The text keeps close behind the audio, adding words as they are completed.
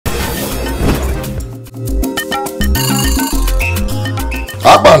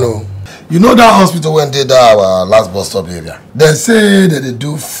Akpan, you know that hospital when they did our last bus stop area? They say that they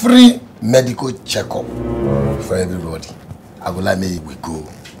do free medical checkup for everybody. I would like me we go.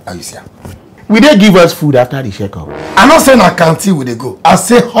 How you see? Will they give us food after the checkup? I'm not saying I can't see where they go. I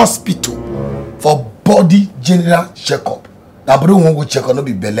say hospital for body general checkup. That bro won't go check on no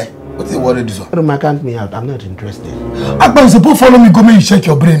be belly. What is what this one? Don't count me out. I'm not interested. Akpan, you supposed follow me. Go make you check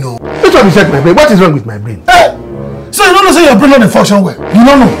your brain. No. Which one you check my brain? What is wrong with my brain? Hey, so you don't know say your brain not function well. You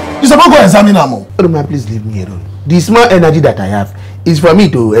don't know. You supposed go examine them. Don't please leave me alone. The small energy that I have is for me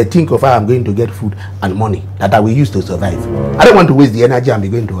to think of how I'm going to get food and money that I will use to survive. I don't want to waste the energy and be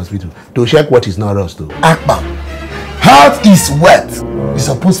going to hospital to check what is not us to. Akpan, health is wealth. You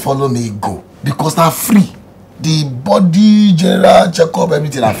supposed follow me go because they're free. The body general checkup,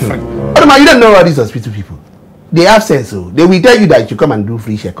 everything are free. Oduma, you don't know all these hospital people. They have sense, so they will tell you that you come and do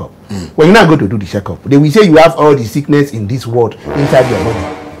free checkup. When you now go to do the checkup, they will say you have all the sickness in this world inside your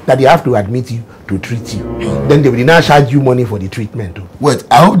body that they have to admit you to treat you. Then they will now charge you money for the treatment too. Wait,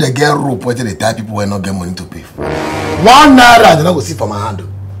 I hope they get rope where they tell people will not get money to pay for. 1 naira, they not go see for my hand.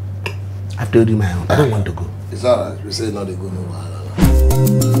 I've told you my own. I don't want to go. It's alright. We say no, they go nowhere.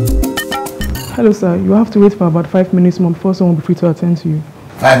 Hello, sir. You have to wait for about 5 minutes more before someone will be free to attend to you.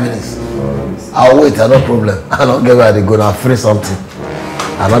 5 minutes? I'll wait, no problem. I don't get where they go now. Free something.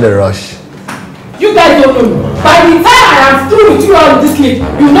 I'm not a rush. You guys don't know me. By the time I am through with you on this clip,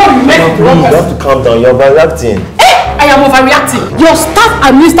 you know you make the wrong person. You have to calm down. You're overreacting. I am overreacting. Your staff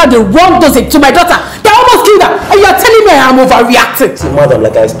administered the wrong dosage to my daughter. They almost killed her. And you are telling me I am overreacting. See, madam,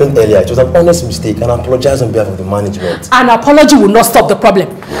 like I explained earlier, it was an honest mistake and I apologize on behalf of the management. An apology will not stop the problem.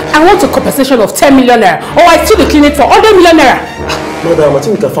 I want a compensation of 10 million naira or I sue the clinic for 100 million naira. Madam, I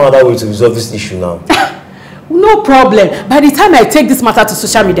think we can find another way to resolve this issue now. No problem. By the time I take this matter to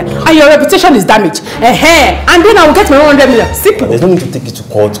social media and your reputation is damaged, and then I will get my 100 million. Simple. There's no need to take it to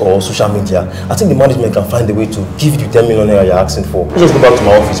court or social media. I think the management can find a way to give you the 10 million naira you're asking for. Let's just go back to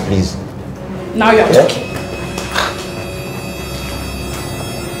my office, please. Now you're talking.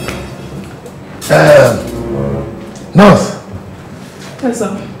 Nurse. Yes,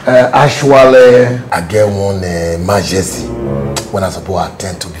 sir. Actually, I get one emergency when I suppose to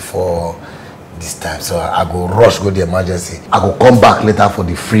attend to before this time. So I go rush go the emergency. I go come back later for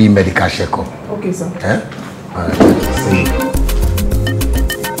the free medical checkup. Okay, sir. All right. See.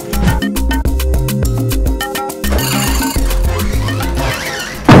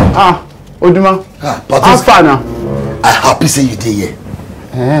 Oduma. How far now? I happy say you did here.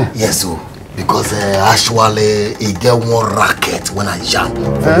 Yes, so because actually he get one racket when I jump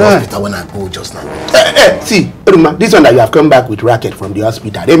from the hospital when I go just now. See, Oduma, this one that you have come back with racket from the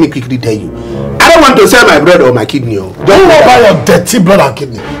hospital. Let me quickly tell you. I don't want to sell my blood or my kidney. Don't worry about your dirty blood and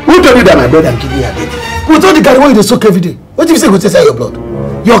kidney. Who told you that my blood and kidney are dirty? Who told the guy why you soak every day? What if you say go sell your blood?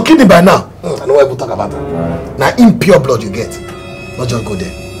 Your kidney by now. I know why people talk about that. Now impure blood you get. Not just go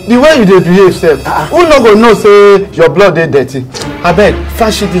there. The way you dey behave sef, who no go know say your blood dey dirty? Abeg,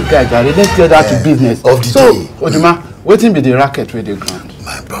 flash this guy jare, let's get that to business. Of the so, day. Oduma, wetin be the racket wey dey ground?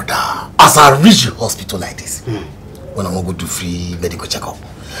 My brother, as I reach the hospital like this, when I wan go do free medical checkup,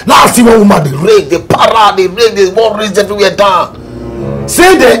 now I see one woman dey rake, dey para, dey rake, dey wan raise everywhere down.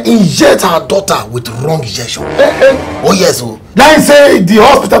 Say they inject her daughter with wrong injection. Oh yes, so then say the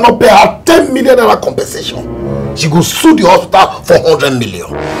hospital not pay her 10 million naira compensation. She go sue the hospital for 100 million.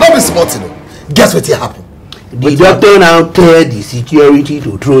 Not be smart, you know. Guess what happened? The doctor now tell the security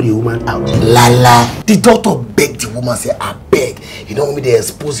to throw the woman out. Lala. The doctor begged the woman, say, I beg. You don't want me to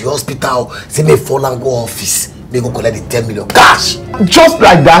expose the hospital. Say, me fall and go office. They go collect the 10 million cash. Just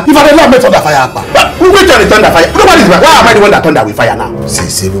like that? If I don't make thunder fire, who will turn the thunder fire? Nobody's right. Why am I the one that thunder with fire now?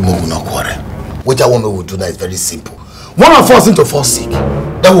 Say, we will not quarrel. What I want me to do now is very simple. One of us into fall sick,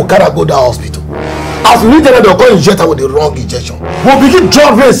 then we'll carry go to the hospital. As we reach there, they'll go inject her with the wrong injection. We'll begin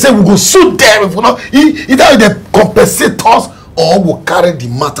draw and say we go sue them if we not either they compensate us or we'll carry the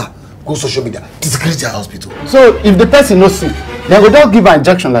matter go social media, disgrace their hospital. So if the person no sick, they go just give an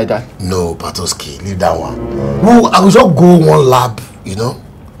injection like that? No, Patoski, leave that one. I will just go one lab, you know,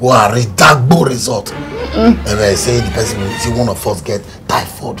 go and read that good result. And I say the person will see one of us get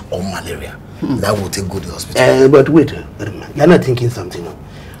typhoid or malaria. That will take go to the hospital. But wait, you're not thinking something. No?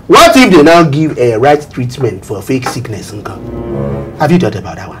 What if they now give a right treatment for fake sickness? Have you thought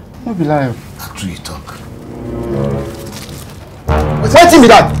about that one? No be lie. After you talk. What be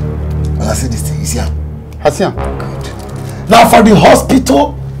that? When I say this thing, you see him? I see him. Good. Now for the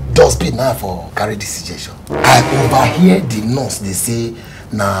hospital, dustbin now for carry this injection. I overhear the nurse, they say,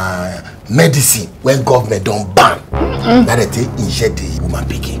 na medicine when government don't ban. That they take inject the woman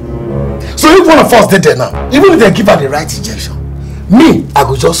picking. So if one of us did there now, even if they give her the right injection, Me, I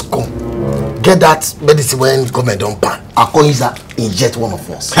go just come. Get that medicine when government don't ban. I call you inject one of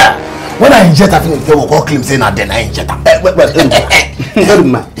us. When I inject, I think they will call claim saying that then I inject.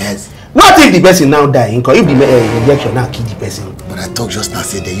 Yes. What if the person now die? If the injection now kill the person? But I talk just now,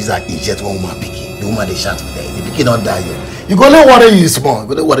 say they use that inject one woman picking. The woman they shout for them. The picking don't die. You go let worry you small. You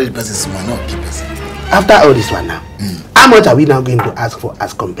go let worry the person small, not keep person. After all this one now, how much are we now going to ask for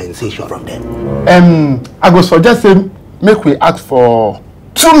as compensation from them? I go suggest say make we ask for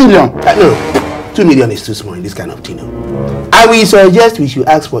 2 million. No, 2 million is too small in this kind of thing. I will suggest we should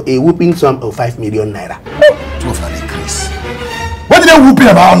ask for a whooping sum of 5 million naira. 12 and increase. What did they whooping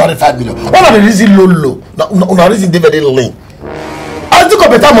about 105 million? What are the reason low? No reason they very lean. I think of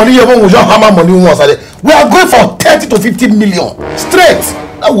better money here when we just hammer money once. We are going for 30 to 50 million straight.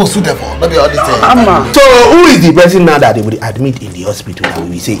 That was suitable. Maybe all this thing. So who is the person now that they will admit in the hospital that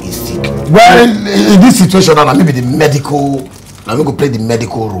we say is sick? Well, in this situation now, maybe the medical. Now we go play the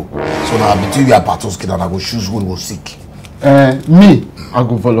medical role. So now between you and Patoski, and I go choose who will sick. Me, I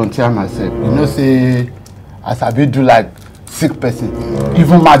go volunteer myself. You know, say as I be do like sick person,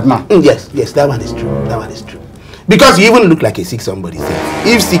 even madman. Yes, that one is true. That one is true. Because you even look like a sick somebody.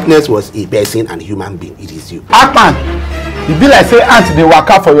 If sickness was a person and a human being, it is you. Akpan, you be like say ant dey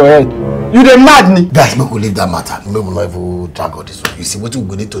waka for your head. You dey mad me. Guys, make we leave that matter. Make we not even drag all this one. You see what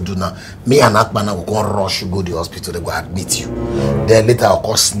we need to do now? Me and Akpan will go rush you go to the hospital. They go admit you. Then later I'll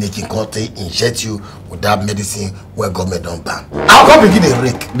call sneaking, call inject you with that medicine where government don't ban. I'll come begin the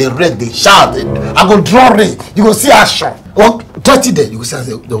rake. They rake, they shout. I go draw rake. You go see action. Well, 30 days. You go see and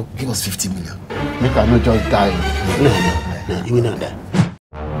say they'll give us 50 million. Make I not just die. No, you will not die.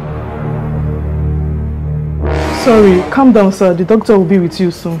 Sorry, calm down, sir. The doctor will be with you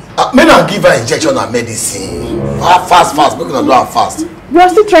soon. May not give her injection and medicine. Fast. Make we not do her fast. We are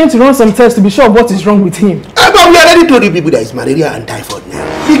still trying to run some tests to be sure of what is wrong with him. But we already told you people that it's malaria and typhoid now.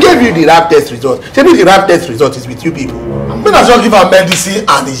 He gave you the lab test result. Maybe the lab test result is with you people. May not just give her medicine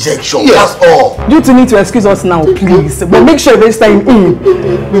and injection. Yes. That's all. You two need to excuse us now, please. But make sure you register him in.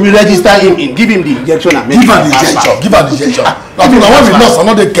 We will register him in. Give him the injection and medicine. Give her the injection. Now when we lost, I'm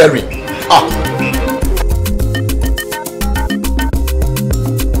not they carry.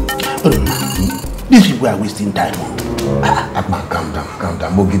 These people are wasting time. Akman, calm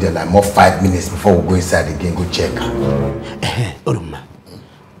down. We'll give them like more 5 minutes before we go inside again, go check. Oduma,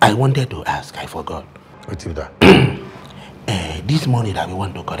 I wanted to ask, I forgot. What's with that? This money that we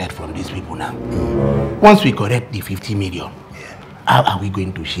want to collect from these people now, once we collect the 50 million, how are we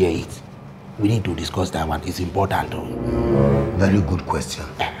going to share it? We need to discuss that one. It's important. Very good question.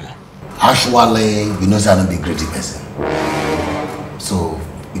 Actually, we know that I'm a greedy person. So,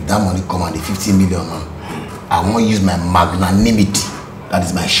 if that money come and the 50 million, I want to use my magnanimity, that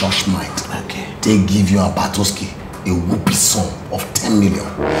is my church mind, to give you a Batoski a whoopee sum of 10 million,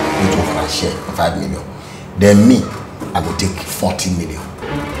 which will for a share of 5 million. Then me, I will take 40 million.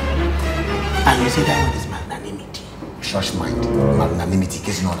 And you say that one is magnanimity? Church mind, magnanimity, in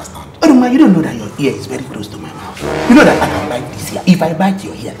case you don't understand. Oduma, you don't know that your ear is very close to my mouth. You know that I can bite this ear. If I bite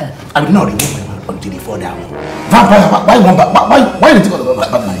your ear, I will not remove my mouth until you fall down. Vampire, why you think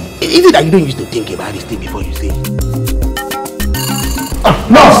about bad money? Is it that you don't used to think about this thing before you say it?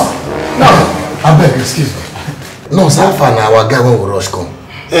 Nurse! I beg, excuse me. Nurse, how far now our guy when we rush come?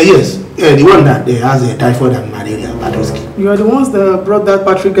 Yes, the one that has a typhoid and malaria, Patoski. You are the ones that brought that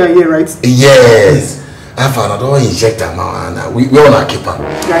Patrick guy here, right? Yes. How far I don't inject him and we want to keep him.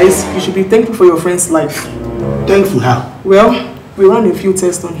 Guys, you should be thankful for your friend's life. Thankful how? Well, we ran a few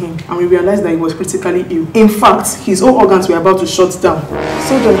tests on him and we realized that he was critically ill. In fact, his whole organs were about to shut down.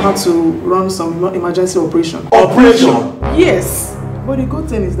 Surgeon had to run some emergency operation. Operation? Yes. But the good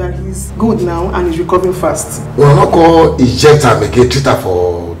thing is that he's good now and he's recovering fast. We will not call inject him again, treat her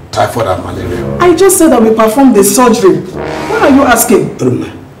for typhoid and malaria. I just said that we performed the surgery. What are you asking?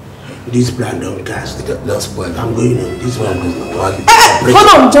 This plan don't cast. Let's spoil. I'm going on. This one is not.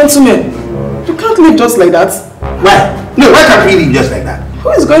 Hold on, gentlemen. You can't leave just like that. Why? No, why can't we leave just like that? Who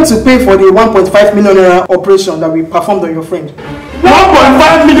is going to pay for the 1.5 million naira operation that we performed on your friend?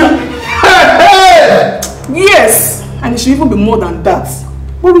 1.5 million? Hey! Yes! And it should even be more than that.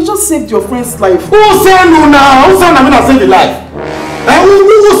 But we just saved your friend's life. Who sent you now? Who sent me to save the life?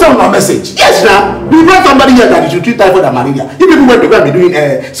 Who sent my message? Yes, now. We brought somebody here that you should treat typhoid and malaria. If people went to go and be doing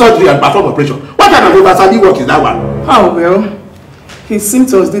surgery and perform operation, what kind of overstudy work is that one? Oh, well. His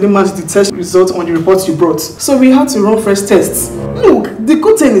symptoms didn't match the test results on the reports you brought. So we had to run fresh tests. Look, the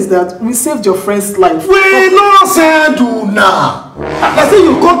good thing is that we saved your friend's life. We not send you now. I say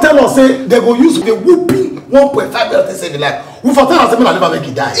you can't tell us say they go use the whooping 1.5 million to save the life. We for tell us they never make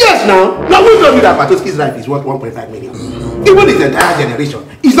it die. Yes, now. Now we know that Patoski's life is worth 1.5 million. Even his entire generation,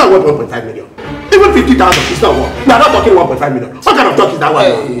 it's not worth 1.5 million. Even 50,000 is not worth. We are not talking 1.5 million. What kind of talk is that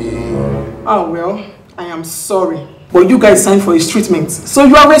one? Oh well, I am sorry. But you guys signed for his treatment. So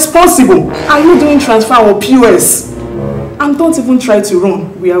you are responsible. Are you doing transfer or POS? And don't even try to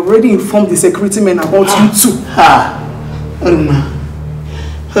run. We have already informed the security men about you too. Oduma.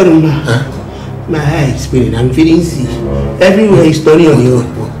 My eye is spinning. I'm feeling sick. Everywhere is turning on you.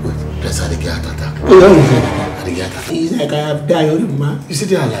 That's how they get attack. It's like I have died, Oduma. You see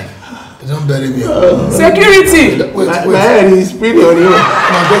they are alive. They don't bury me. Security! Wait. My head is spinning on you.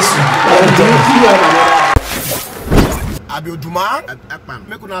 My best Akpan and Oduma, Akpan.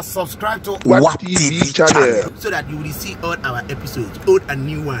 Make una subscribe to wapTVchannel so that you will see all our episodes, old and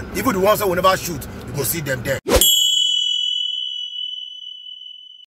new ones. Even the ones that we never shoot, you will see them there.